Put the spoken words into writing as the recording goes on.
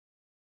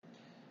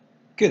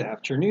Good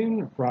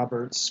afternoon,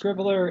 Robert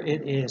Scribbler.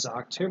 It is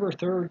October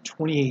 3rd,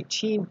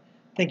 2018.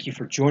 Thank you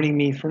for joining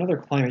me for another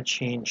climate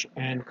change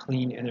and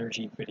clean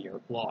energy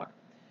video blog.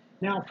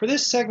 Now, for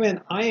this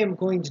segment, I am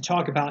going to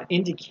talk about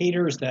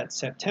indicators that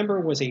September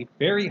was a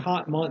very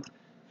hot month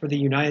for the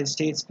United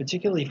States,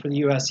 particularly for the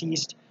US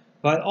East,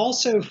 but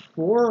also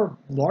for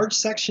large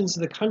sections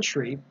of the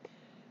country.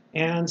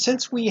 And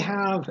since we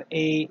have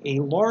a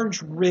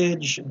large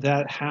ridge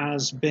that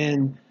has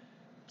been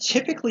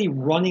typically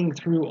running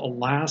through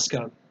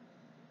Alaska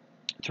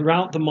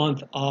throughout the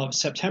month of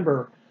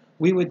September,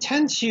 we would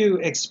tend to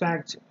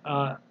expect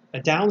a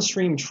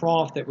downstream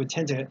trough that would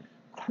tend to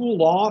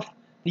cool off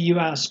the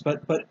US,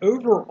 but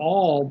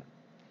overall,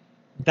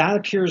 that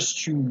appears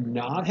to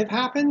not have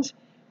happened.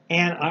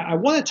 And I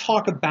want to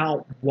talk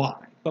about why.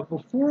 But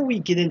before we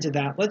get into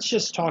that, let's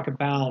just talk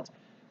about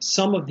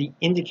some of the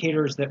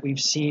indicators that we've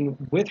seen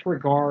with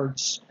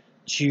regards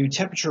to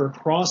temperature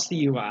across the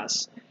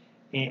US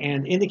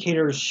and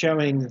indicators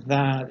showing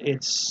that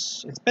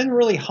it's been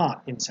really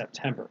hot in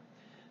September.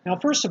 Now,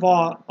 first of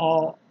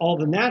all,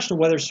 the National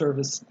Weather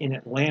Service in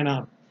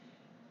Atlanta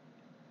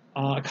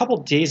a couple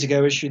of days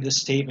ago issued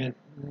this statement: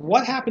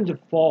 what happened to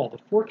fall? The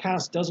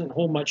forecast doesn't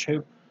hold much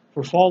hope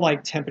for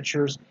fall-like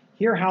temperatures.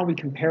 Here how we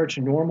compare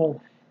to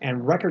normal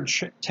and record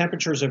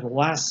temperatures over the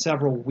last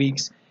several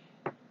weeks.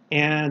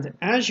 And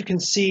as you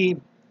can see,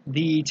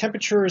 the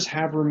temperatures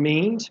have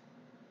remained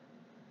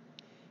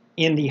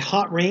in the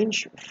hot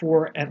range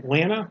for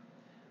Atlanta,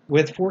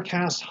 with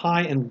forecast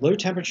high and low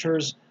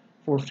temperatures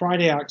for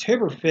Friday,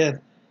 October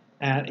 5th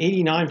at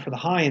 89 for the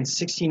high and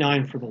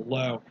 69 for the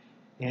low.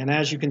 And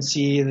as you can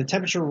see, the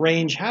temperature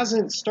range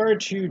hasn't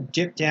started to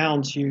dip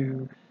down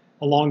to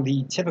along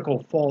the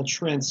typical fall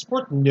trend. It's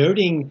worth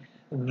noting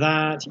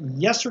that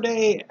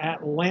yesterday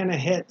Atlanta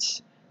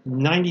hit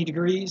 90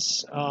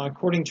 degrees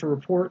according to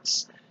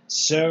reports.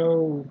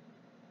 So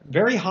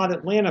very hot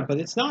Atlanta, but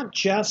it's not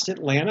just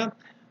Atlanta.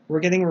 We're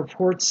getting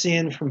reports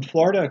in from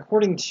Florida.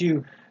 According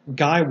to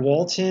Guy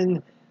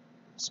Walton's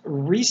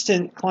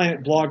recent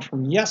climate blog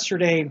from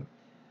yesterday,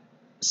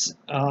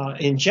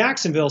 in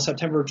Jacksonville,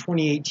 September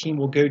 2018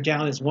 will go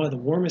down as one of the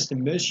warmest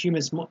and most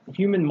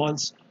humid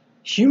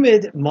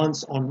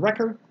months on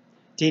record,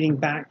 dating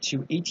back to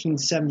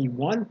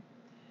 1871.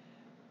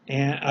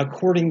 And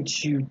according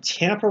to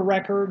Tampa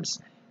records,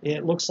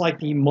 it looks like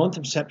the month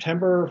of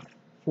September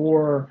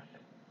for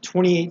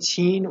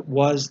 2018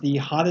 was the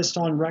hottest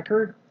on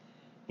record.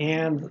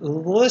 And the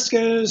list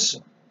goes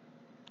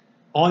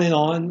on and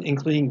on,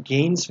 including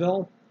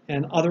Gainesville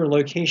and other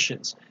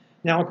locations.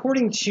 Now,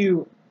 according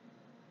to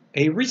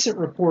a recent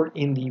report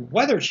in the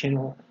Weather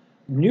Channel,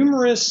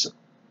 numerous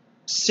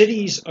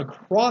cities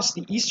across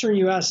the eastern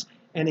U.S.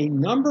 and a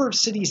number of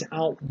cities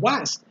out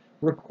west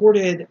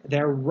recorded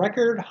their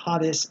record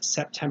hottest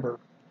September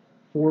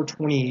for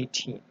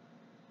 2018.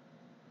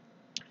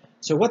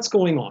 So what's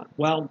going on?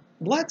 Well,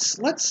 let's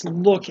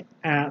look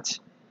at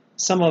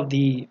some of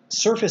the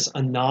surface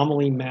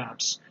anomaly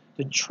maps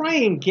to try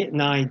and get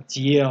an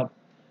idea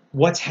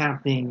what's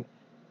happening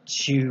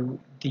to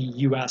the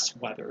U.S.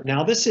 weather.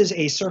 Now, this is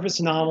a surface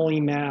anomaly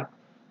map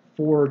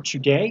for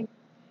today,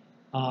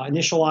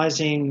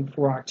 initializing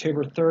for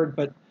October 3rd,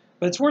 but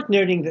it's worth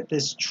noting that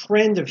this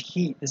trend of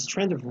heat, this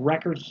trend of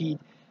record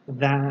heat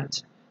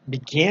that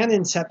began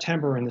in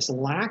September and this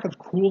lack of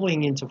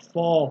cooling into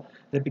fall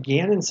that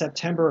began in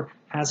September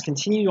has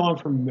continued on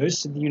for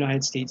most of the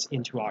United States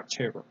into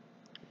October.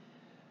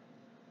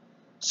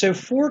 So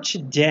for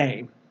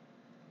today,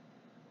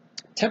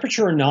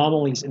 temperature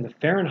anomalies in the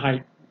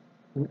Fahrenheit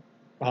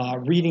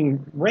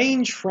reading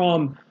range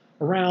from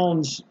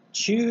around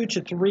 2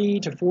 to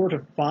 3 to 4 to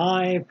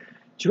 5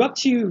 to up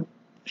to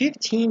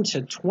 15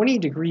 to 20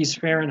 degrees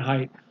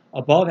Fahrenheit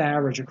above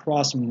average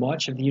across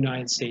much of the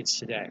United States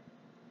today.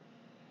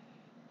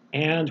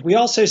 And we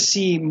also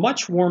see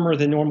much warmer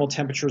than normal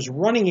temperatures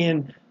running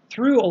in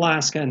through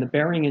Alaska and the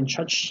Bering and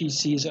Chukchi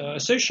Seas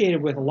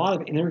associated with a lot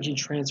of energy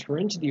transfer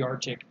into the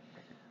Arctic,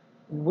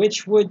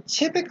 which would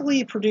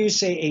typically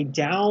produce a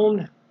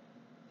down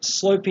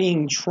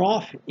sloping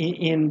trough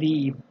in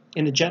the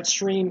jet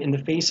stream in the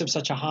face of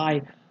such a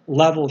high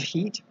level of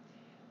heat.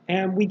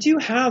 And we do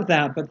have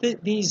that, but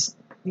these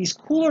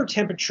cooler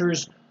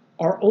temperatures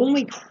are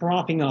only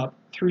cropping up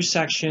through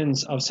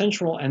sections of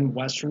central and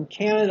western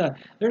Canada.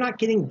 They're not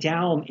getting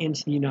down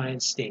into the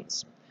United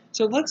States.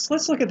 So let's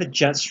look at the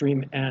jet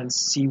stream and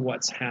see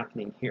what's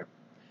happening here.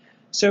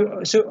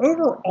 So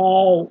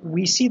overall,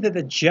 we see that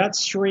the jet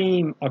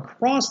stream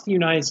across the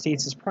United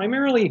States is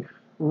primarily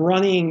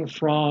running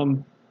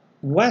from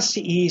west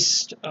to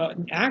east,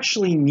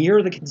 actually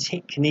near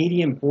the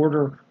Canadian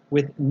border,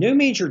 with no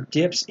major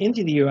dips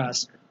into the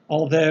U.S.,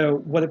 although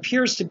what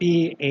appears to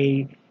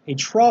be a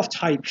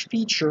trough-type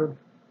feature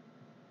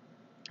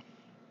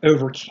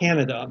over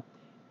Canada,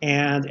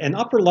 and an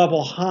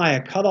upper-level high,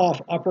 a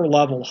cutoff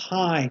upper-level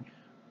high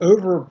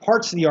over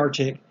parts of the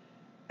Arctic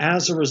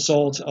as a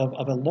result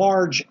of a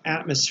large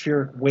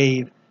atmospheric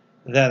wave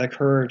that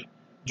occurred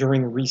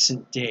during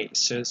recent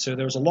days. So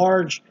there was a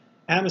large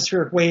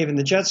atmospheric wave in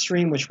the jet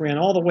stream which ran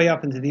all the way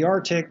up into the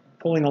Arctic,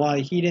 pulling a lot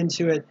of heat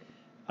into it.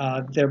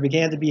 There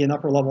began to be an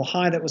upper level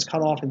high that was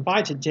cut off, and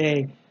by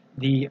today,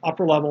 the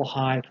upper level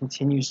high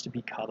continues to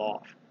be cut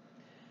off.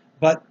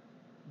 But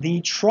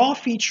the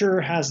trough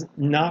feature has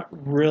not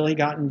really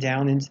gotten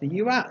down into the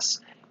US,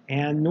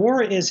 and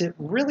nor is it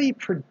really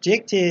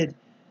predicted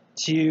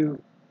to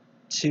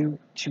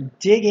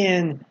dig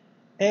in,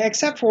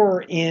 except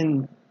for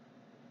in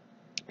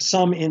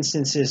some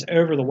instances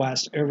over the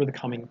West over the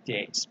coming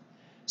days.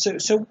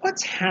 So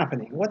what's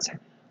happening?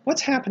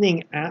 What's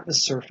happening at the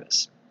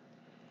surface?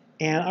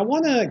 And I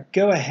want to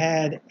go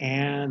ahead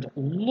and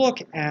look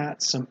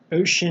at some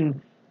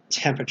ocean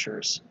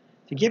temperatures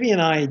to give you an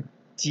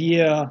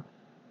idea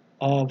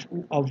of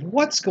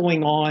what's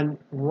going on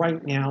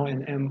right now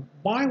and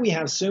why we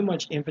have so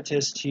much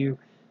impetus to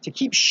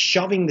keep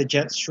shoving the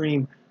jet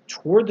stream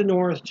toward the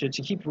north, to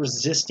keep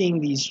resisting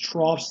these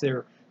troughs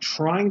they're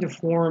trying to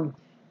form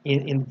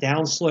in the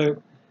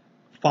downslope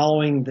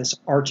following this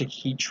Arctic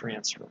heat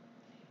transfer.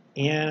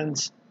 And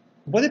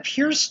what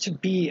appears to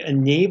be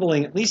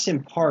enabling, at least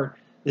in part,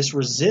 this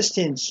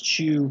resistance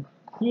to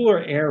cooler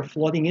air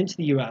flooding into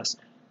the US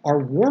are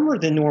warmer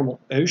than normal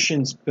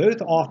oceans,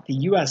 both off the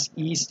US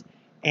East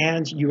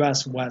and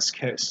US West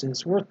Coast. And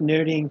it's worth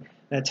noting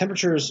that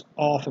temperatures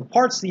off of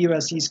parts of the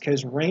US East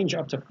Coast range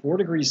up to 4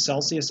 degrees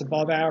Celsius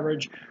above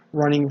average,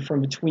 running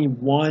from between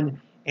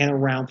 1 and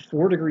around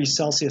 4 degrees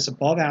Celsius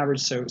above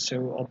average, so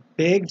a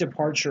big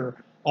departure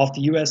off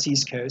the US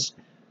East Coast.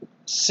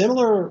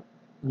 Similar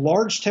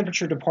large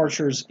temperature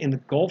departures in the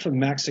Gulf of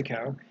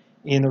Mexico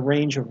in the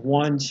range of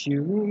 1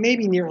 to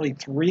maybe nearly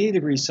 3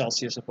 degrees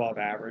Celsius above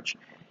average,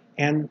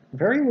 and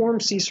very warm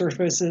sea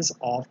surfaces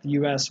off the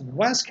US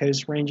West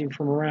Coast ranging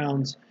from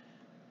around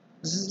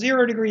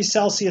 0 degrees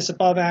Celsius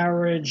above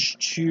average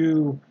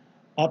to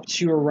up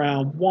to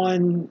around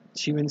 1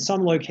 to, in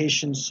some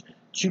locations,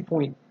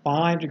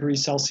 2.5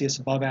 degrees Celsius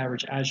above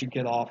average as you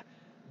get off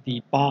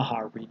the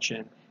Baja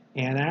region,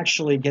 and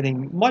actually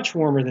getting much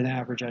warmer than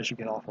average as you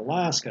get off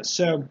Alaska.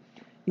 So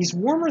these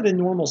warmer than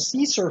normal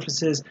sea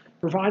surfaces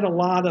provide a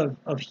lot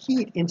of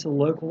heat into the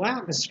local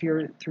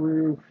atmosphere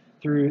through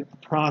the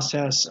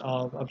process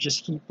of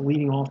just heat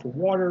bleeding off the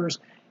waters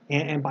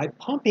and by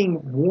pumping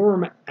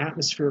warm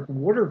atmospheric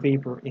water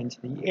vapor into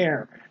the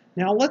air.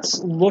 Now let's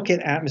look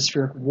at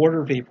atmospheric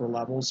water vapor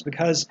levels,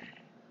 because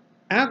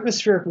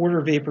atmospheric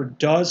water vapor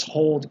does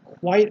hold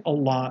quite a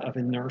lot of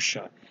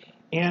inertia.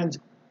 And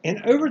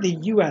over the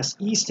US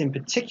East in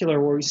particular,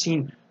 where we've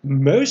seen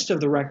most of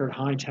the record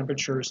high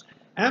temperatures,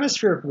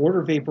 atmospheric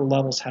water vapor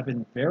levels have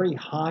been very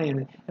high,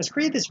 and it has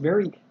created this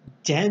very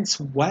dense,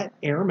 wet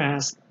air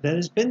mass that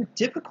has been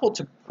difficult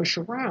to push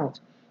around.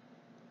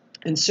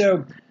 And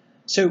so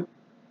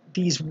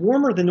these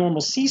warmer than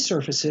normal sea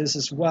surfaces,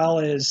 as well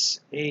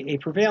as a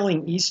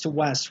prevailing east to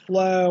west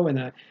flow and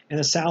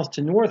a south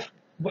to north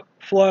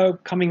flow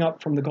coming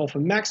up from the Gulf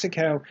of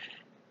Mexico,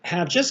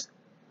 have just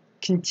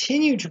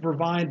continued to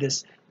provide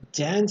this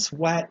dense,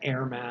 wet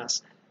air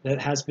mass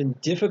that has been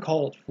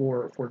difficult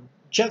for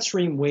jet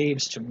stream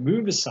waves to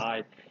move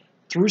aside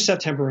through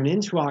September and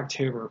into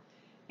October,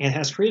 and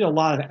has created a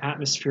lot of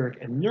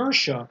atmospheric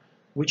inertia,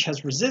 which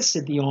has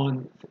resisted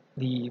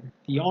the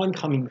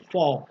oncoming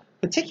fall,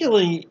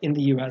 particularly in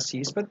the US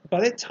East,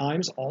 but at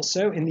times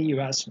also in the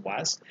US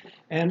West.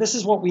 And this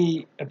is what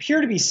we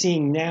appear to be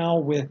seeing now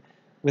with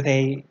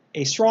a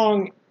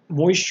strong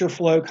moisture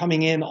flow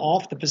coming in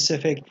off the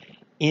Pacific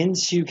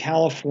into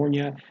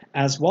California,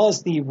 as well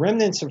as the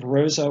remnants of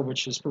Rosa,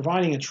 which is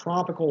providing a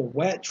tropical,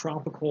 wet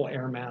tropical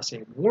air mass, a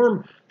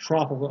warm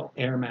tropical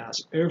air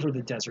mass over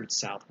the desert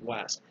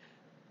Southwest.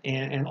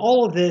 And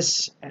all of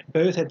this,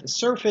 both at the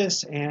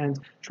surface and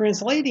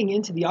translating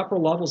into the upper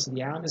levels of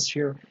the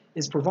atmosphere,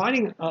 is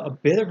providing a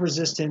bit of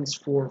resistance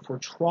for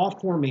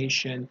trough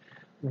formation,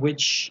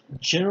 which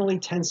generally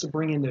tends to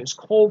bring in those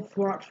cold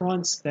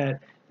fronts that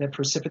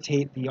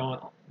precipitate the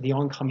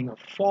oncoming of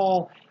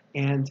fall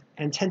and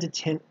tend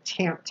to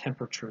tamp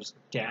temperatures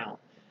down.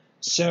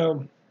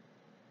 So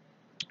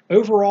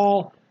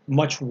overall,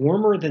 much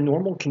warmer than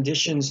normal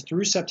conditions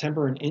through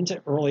September and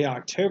into early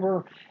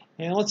October.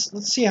 And let's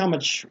see how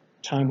much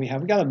time we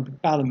have. We've got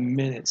about a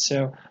minute,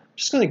 so I'm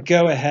just going to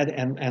go ahead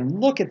and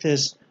look at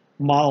this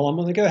model. I'm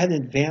going to go ahead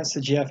and advance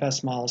the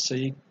GFS model so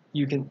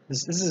you can,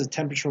 this is a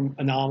temperature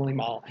anomaly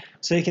model.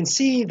 So you can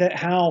see that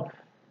how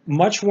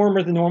much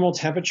warmer than normal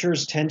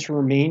temperatures tend to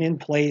remain in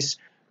place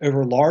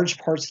over large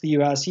parts of the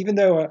US. Even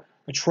though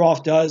a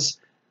trough does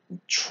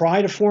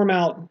try to form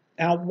out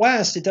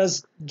west, it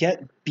does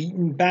get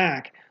beaten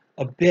back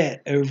a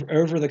bit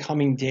over the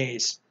coming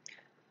days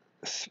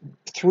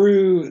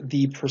through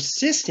the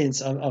persistence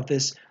of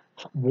this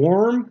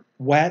warm,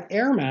 wet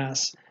air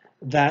mass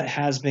that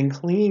has been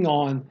clinging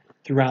on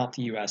throughout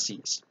the US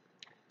East.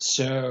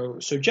 So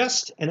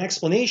just an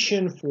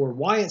explanation for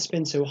why it's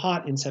been so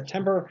hot in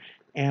September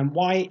and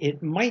why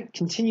it might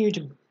continue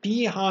to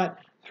be hot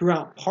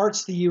throughout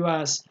parts of the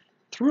US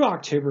through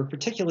October,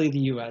 particularly the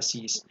US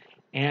East.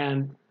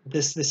 And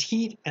this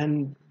heat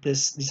and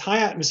these high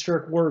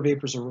atmospheric water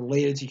vapors are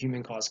related to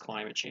human-caused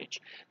climate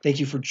change. Thank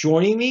you for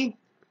joining me,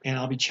 and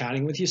I'll be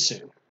chatting with you soon.